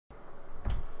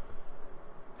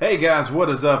Hey guys, what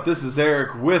is up? This is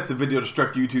Eric with the Video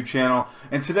Destruct YouTube channel,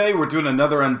 and today we're doing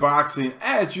another unboxing.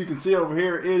 As you can see over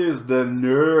here, it is the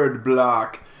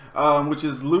Nerdblock, which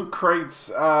is Loot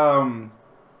Crate's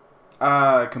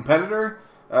competitor.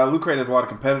 Loot Crate has a lot of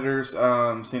competitors,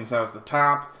 seeing as how it's the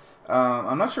top.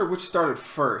 I'm not sure which started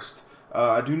first.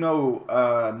 I do know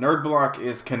Nerdblock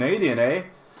is Canadian, eh?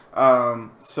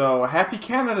 So happy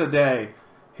Canada Day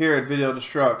here at Video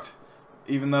Destruct,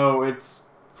 even though it's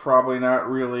probably not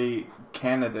really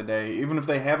Canada Day. Even if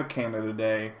they have a Canada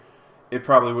Day, it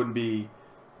probably wouldn't be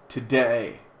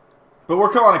today. But we're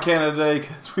calling it Canada Day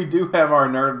because we do have our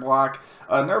Nerdblock.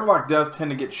 Nerdblock does tend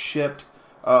to get shipped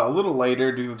a little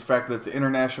later due to the fact that it's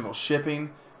international shipping,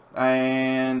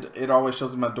 and it always shows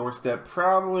up on my doorstep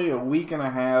probably a week and a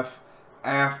half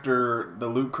after the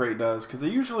Loot Crate does, because they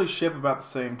usually ship about the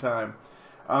same time.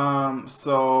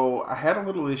 So I had a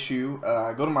little issue.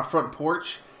 I go to my front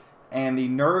porch, and the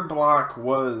Nerdblock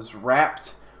was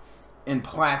wrapped in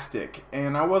plastic,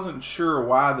 and I wasn't sure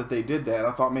why that they did that.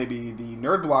 I thought maybe the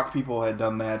Nerdblock people had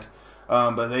done that,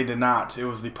 but they did not. It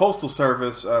was the Postal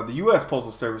Service, the U.S.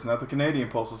 Postal Service, not the Canadian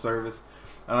Postal Service,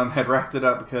 had wrapped it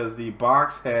up because the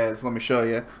box has, let me show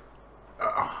you,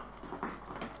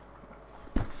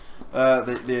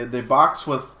 the box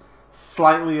was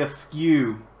slightly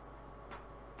askew.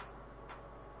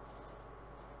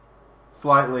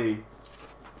 Slightly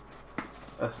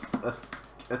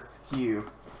askew.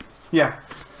 Yeah.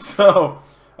 So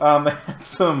they had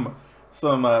some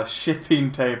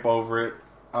shipping tape over it,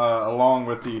 along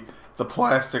with the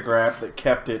plastic wrap that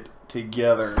kept it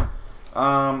together.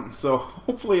 So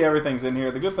hopefully everything's in here.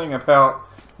 The good thing about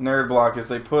Nerdblock is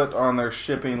they put on their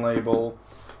shipping label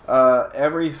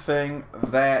everything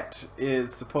that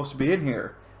is supposed to be in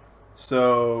here.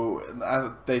 So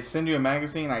they send you a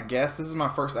magazine. I guess this is my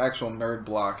first actual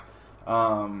Nerdblock.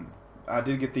 I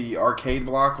did get the arcade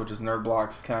block, which is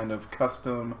Nerdblock's kind of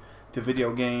custom to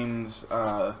video games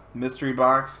mystery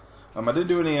box. I didn't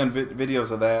do any videos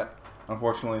of that,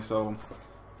 unfortunately, so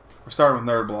we're starting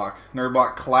with Nerdblock.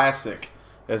 Nerdblock Classic,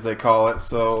 as they call it.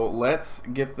 So let's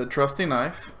get the trusty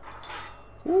knife.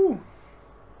 Woo!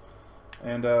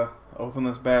 And open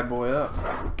this bad boy up.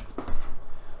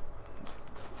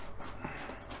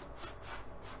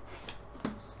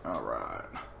 Alright.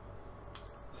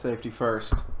 Safety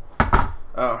first.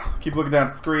 Keep looking down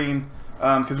at the screen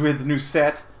because we have the new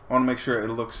set. I want to make sure it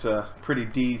looks pretty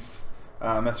decent.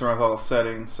 Mess around with all the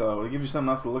settings, so it gives you something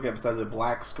else to look at besides a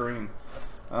black screen.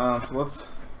 So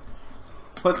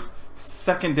let's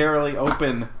secondarily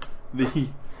open the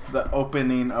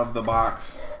opening of the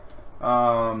box.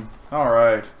 All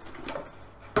right.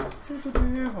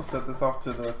 We'll set this off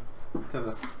to the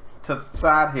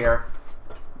side here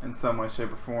in some way,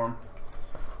 shape, or form.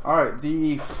 All right.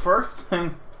 The first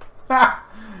thing.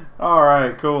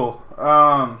 Alright, cool.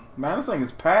 Man, this thing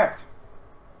is packed.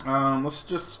 Let's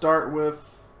just start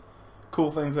with cool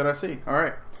things that I see.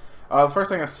 Alright. The first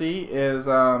thing I see is it's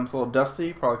a little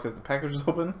dusty, probably because the package is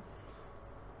open.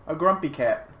 A Grumpy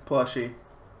Cat plushie.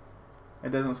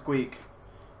 It doesn't squeak.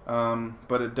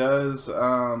 But it does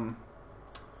have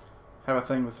a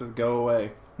thing that says go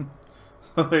away.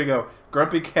 So there you go.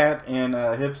 Grumpy Cat in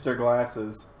hipster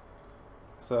glasses.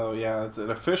 So yeah, it's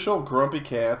an official Grumpy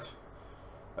Cat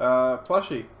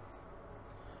plushie.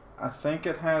 I think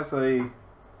it has a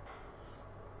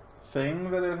thing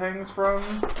that it hangs from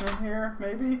in here,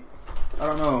 maybe? I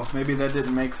don't know. Maybe that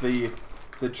didn't make the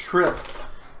trip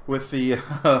with the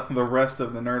the rest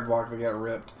of the Nerdblock that got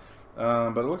ripped.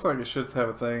 But it looks like it should have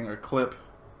a thing, a clip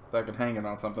that I can hang it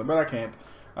on something, but I can't.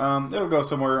 It'll go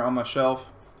somewhere on my shelf.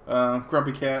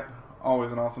 Grumpy Cat,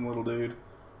 always an awesome little dude.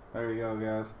 There you go,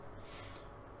 guys.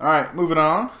 Alright, moving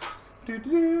on.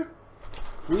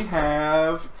 We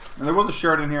have, and there was a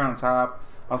shirt in here on top.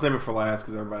 I'll save it for last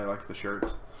because everybody likes the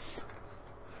shirts.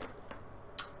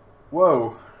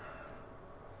 Whoa.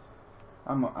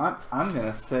 I'm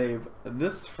gonna save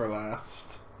this for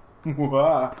last.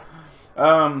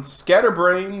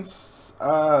 Scatterbrains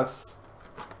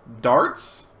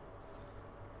darts,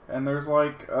 and there's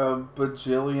like a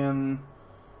bajillion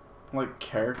like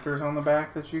characters on the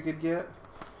back that you could get.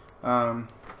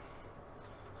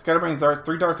 Scatterbrains darts,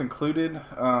 3 darts included.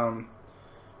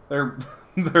 Their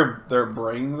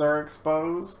brains are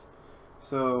exposed.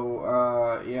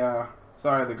 So yeah,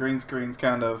 sorry, the green screen's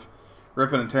kind of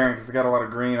ripping and tearing because it's got a lot of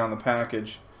green on the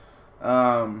package.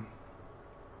 So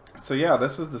yeah,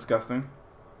 this is disgusting.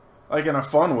 Like in a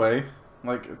fun way.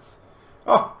 Like it's,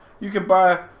 oh, you can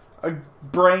buy a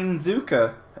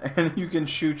brainzooka and you can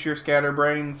shoot your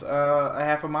scatterbrains a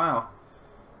half a mile.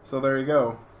 So there you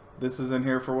go. This is in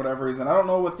here for whatever reason. I don't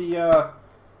know what the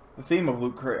the theme of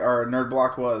Loot Crate or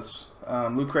Nerdblock was.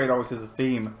 Loot Crate always has a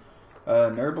theme.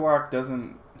 Nerdblock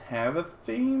doesn't have a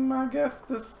theme, I guess,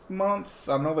 this month.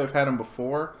 I know they've had them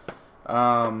before.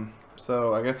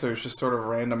 So I guess there's just sort of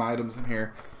random items in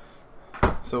here.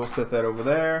 So we'll set that over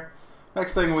there.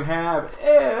 Next thing we have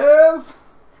is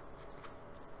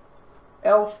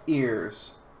elf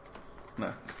ears.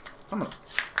 No, I'm gonna.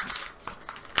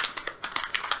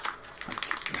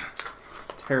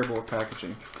 Terrible at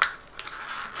packaging.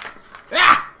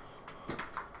 Ah!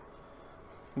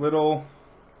 Little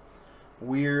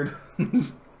weird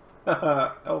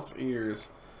elf ears.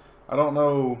 I don't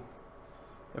know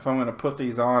if I'm gonna put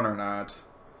these on or not.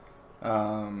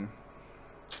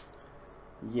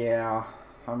 Yeah,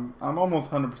 I'm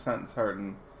almost 100%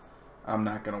 certain I'm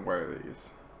not gonna wear these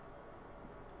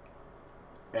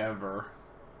ever.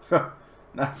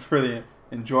 Not for the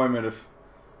enjoyment of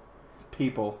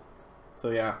people. So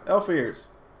yeah, elf ears.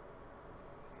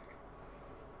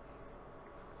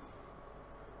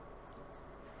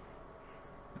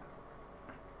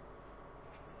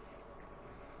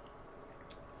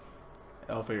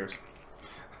 Elf ears.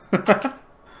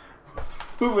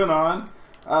 Moving on.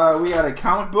 We got a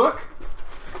comic book.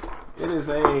 It is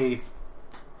a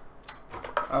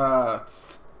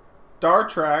Star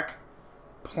Trek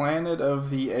Planet of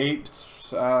the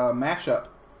Apes mashup.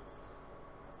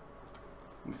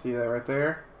 You see that right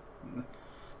there?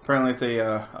 Apparently it's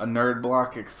a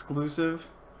Nerdblock exclusive.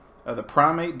 The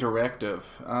Primate Directive.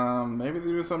 Maybe they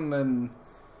do something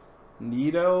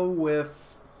neato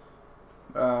with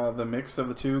the mix of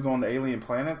the two going to alien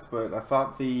planets, but I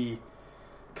thought the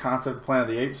concept of Planet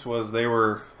of the Apes was it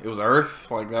was Earth.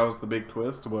 Like, that was the big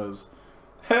twist, was,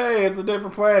 hey, it's a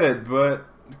different planet, but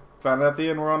found out at the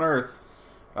end we're on Earth.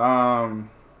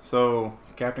 So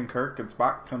Captain Kirk and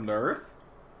Spock come to Earth.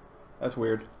 That's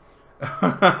weird.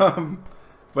 But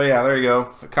yeah, there you go.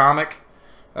 The comic,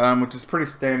 which is pretty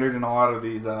standard in a lot of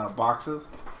these boxes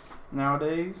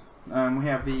nowadays. We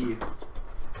have the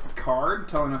card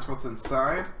telling us what's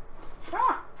inside.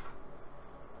 Ah!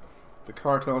 The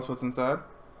card telling us what's inside.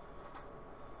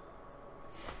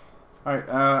 Alright,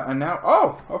 and now,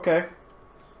 oh, okay.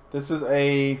 This is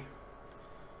they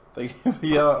give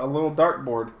you a little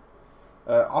dartboard.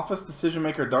 Office Decision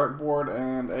Maker dartboard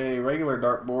and a regular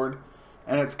dartboard.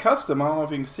 And it's custom. I don't know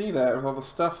if you can see that with all the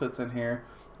stuff that's in here.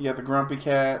 You got the Grumpy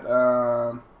Cat,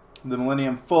 the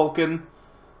Millennium Falcon,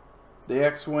 the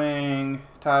X-Wing,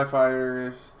 TIE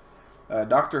Fighters,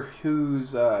 Doctor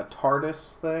Who's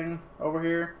TARDIS thing over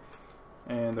here.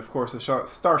 And, of course, the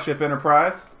Starship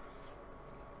Enterprise.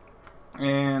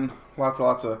 And lots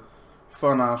of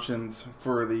fun options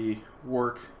for the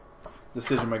work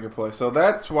decision maker play. So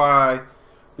that's why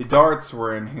the darts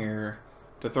were in here,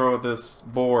 to throw at this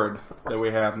board that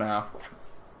we have now,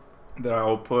 that I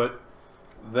will put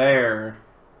there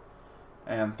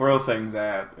and throw things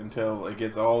at until it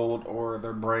gets old or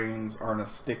their brains aren't as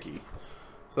sticky.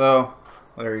 So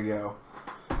there you go.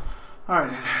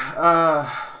 Alright,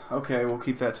 okay, we'll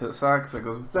keep that to the side because that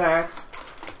goes with that.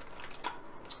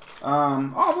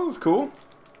 Oh, this is cool.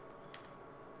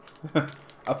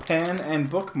 A pen and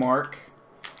bookmark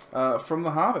from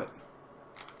The Hobbit.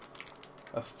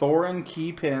 A Thorin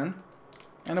key pen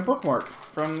and a bookmark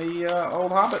from the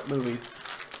old Hobbit movie.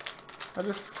 I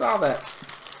just saw that.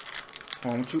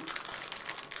 Won't you?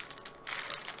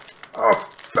 Oh,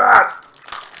 fat!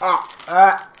 Oh,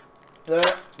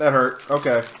 that hurt.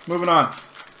 Okay, moving on.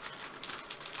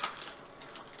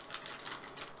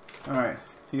 Alright,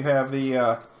 you have the,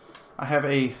 I have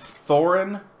a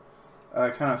Thorin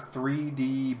kind of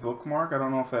 3D bookmark. I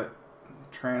don't know if that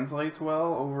translates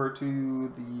well over to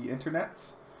the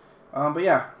internets. But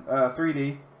yeah,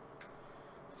 3D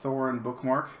Thorin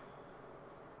bookmark.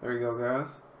 There you go,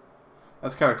 guys.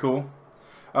 That's kind of cool.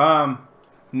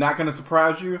 Not going to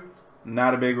surprise you.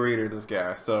 Not a big reader, this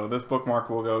guy. So this bookmark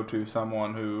will go to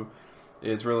someone who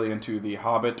is really into The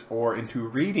Hobbit or into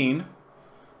reading.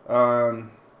 I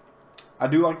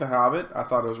do like The Hobbit. I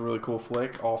thought it was a really cool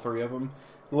flick, all three of them.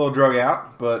 A little drug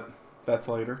out, but that's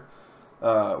later.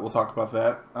 We'll talk about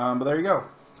that. But there you go.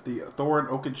 The Thorin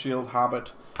Oakenshield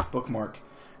Hobbit bookmark.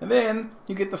 And then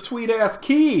you get the sweet-ass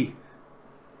key.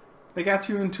 They got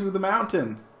you into the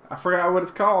mountain. I forgot what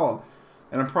it's called.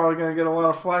 And I'm probably going to get a lot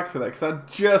of flack for that, because I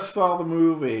just saw the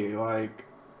movie like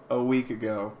a week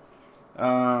ago.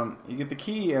 You get the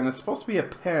key, and it's supposed to be a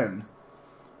pen.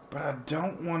 But I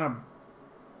don't want to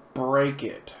break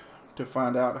it to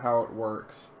find out how it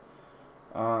works.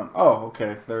 Oh,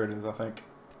 okay. There it is, I think.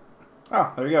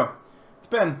 Oh, there you go. It's a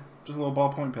pen. Just a little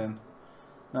ballpoint pen.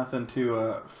 Nothing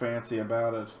too fancy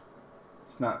about it.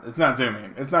 It's not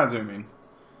zooming. It's not zooming.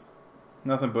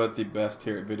 Nothing but the best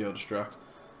here at Video Destruct.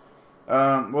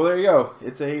 Well, there you go.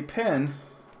 It's a pen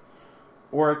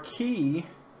or a key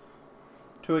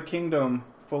to a kingdom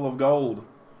full of gold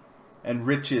and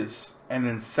riches and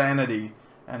insanity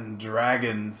and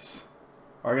dragons.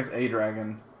 Or I guess a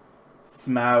dragon.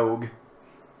 Smaug.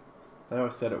 They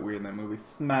always said it weird in that movie.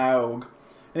 Smaug.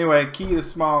 Anyway, key to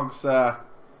Smaug's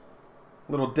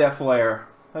little death lair.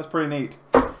 That's pretty neat.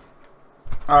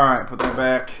 Alright, put that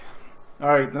back.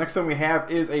 Alright, the next thing we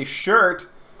have is a shirt.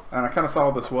 And I kind of saw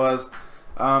what this was.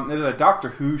 It is a Doctor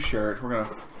Who shirt. We're going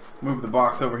to move the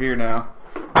box over here now,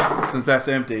 since that's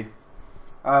empty.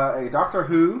 A Doctor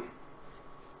Who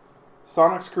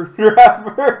sonic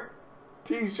screwdriver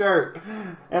t-shirt.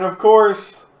 And of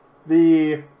course,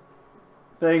 the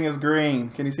thing is green.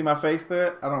 Can you see my face through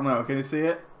it? I don't know. Can you see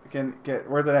it?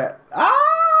 Where's it at? Ah,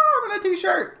 I'm in a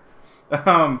t-shirt.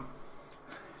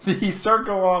 The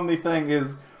circle on the thing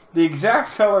is the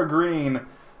exact color green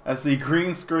as the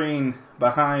green screen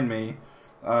behind me.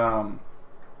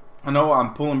 I know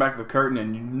I'm pulling back the curtain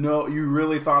and you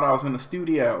really thought I was in a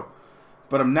studio,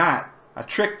 but I'm not. I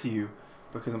tricked you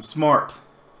because I'm smart,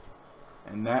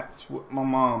 and that's what my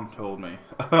mom told me.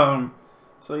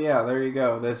 So yeah, there you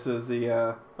go. This is the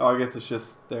oh, I guess it's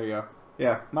just, there you go.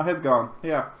 Yeah, my head's gone.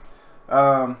 Yeah.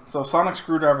 So sonic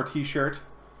screwdriver t-shirt.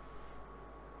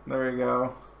 There you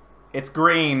go. It's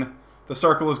green. The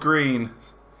circle is green.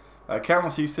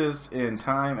 Countless uses in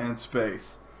time and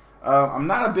space. I'm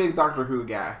not a big Doctor Who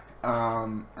guy.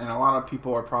 And a lot of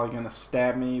people are probably going to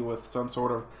stab me with some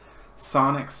sort of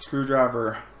sonic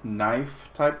screwdriver knife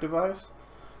type device.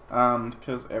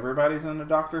 Because everybody's into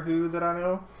Doctor Who that I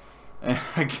know. And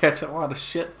I catch a lot of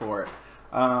shit for it.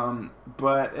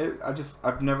 But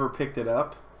I've never picked it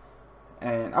up.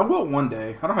 And I will one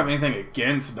day. I don't have anything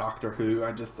against Doctor Who.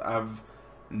 I've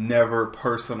never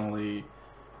personally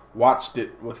watched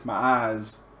it with my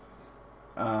eyes.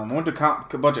 I went to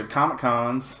a bunch of Comic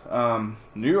Cons.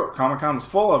 New York Comic Con was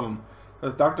full of them.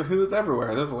 There's Doctor Who's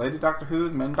everywhere. There's Lady Doctor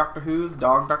Who's, Men Doctor Who's,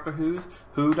 Dog Doctor Who's,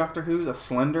 Who Doctor Who's, a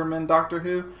Slenderman Doctor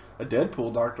Who, a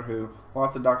Deadpool Doctor Who.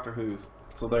 Lots of Doctor Who's.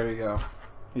 So there you go.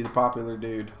 He's a popular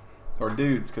dude. Or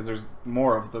dudes, because there's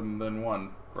more of them than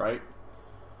one, right?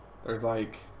 There's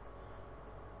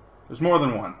more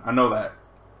than one. I know that.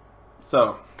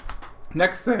 So,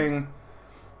 next thing,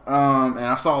 and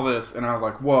I saw this, and I was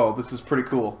like, whoa, this is pretty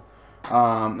cool.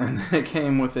 And then it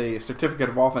came with a certificate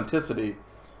of authenticity,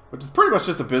 which is pretty much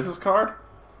just a business card.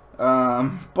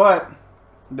 But,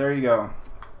 there you go.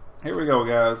 Here we go,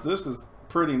 guys. This is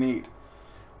pretty neat.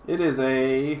 It is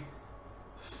a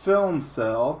film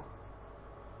cell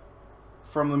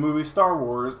from the movie Star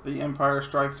Wars, The Empire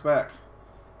Strikes Back.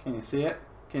 Can you see it?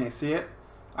 Can you see it?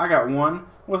 I got one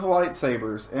with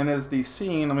lightsabers, and as the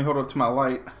scene, let me hold it up to my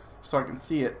light so I can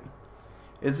see it.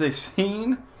 It's a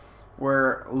scene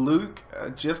where Luke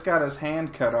just got his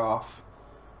hand cut off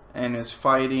and is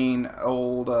fighting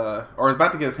or is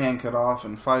about to get his hand cut off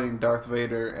and fighting Darth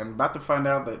Vader, and about to find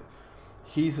out that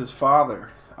he's his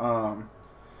father. So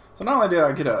not only did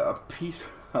I get a piece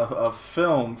of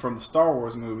film from the Star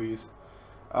Wars movies,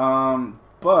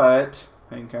 but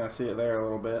you can kind of see it there a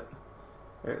little bit.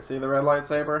 See the red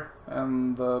lightsaber?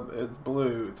 And it's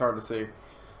blue. It's hard to see.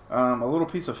 A little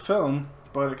piece of film,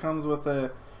 but it comes with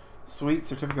a sweet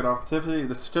certificate of authenticity.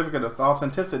 The certificate of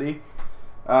authenticity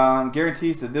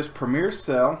guarantees that this premier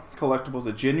cell collectible is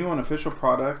a genuine official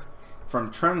product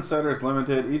from Trendsetters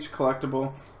Limited. Each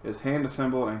collectible is hand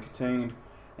assembled and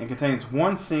contains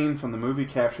one scene from the movie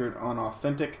captured on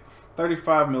authentic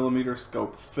 35mm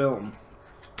scope film.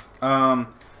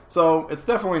 So it's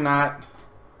definitely not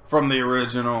from the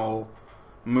original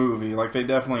movie. Like, they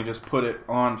definitely just put it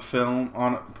on film,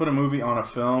 put a movie on a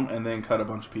film and then cut a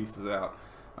bunch of pieces out.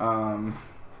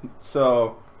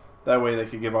 So that way they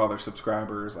could give all their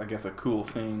subscribers, I guess, a cool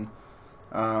scene.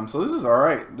 So this is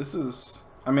alright. This is,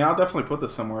 I mean, I'll definitely put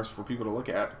this somewhere for people to look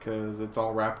at because it's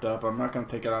all wrapped up. I'm not going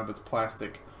to take it out of its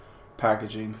plastic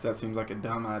packaging because that seems like a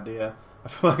dumb idea. I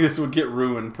feel like this would get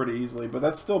ruined pretty easily, but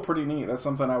that's still pretty neat. That's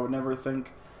something I would never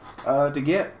think to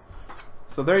get.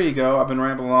 So there you go. I've been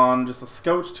rambling on just a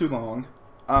scotch too long.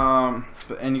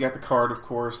 And you got the card, of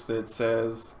course, that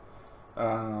says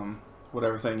what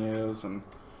everything is and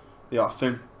the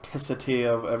authenticity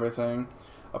of everything.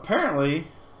 Apparently,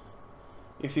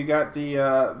 if you got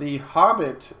the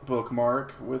Hobbit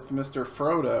bookmark with Mr.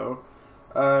 Frodo,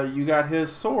 you got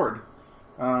his sword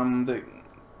that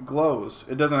glows.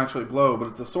 It doesn't actually glow, but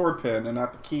it's a sword pen and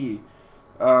not the key.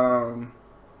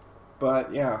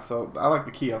 But yeah, so I like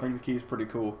the key. I think the key is pretty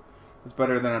cool. It's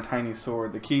better than a tiny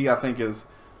sword. The key, I think, is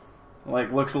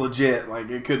like looks legit. Like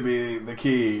it could be the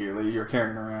key that you're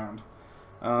carrying around.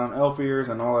 elf ears,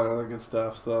 and all that other good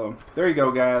stuff. So there you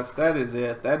go, guys. That is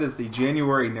it. That is the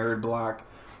January Nerd Block.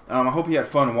 I hope you had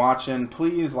fun watching.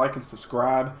 Please like and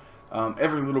subscribe.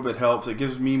 Every little bit helps. It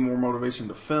gives me more motivation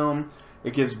to film.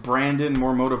 It gives Brandon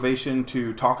more motivation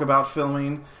to talk about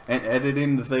filming and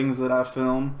editing the things that I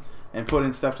film and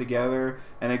putting stuff together.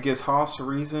 And it gives Haas a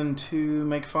reason to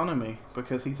make fun of me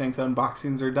because he thinks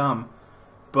unboxings are dumb.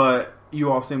 But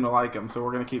you all seem to like them, so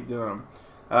we're going to keep doing them.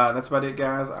 That's about it,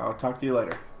 guys. I'll talk to you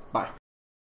later. Bye.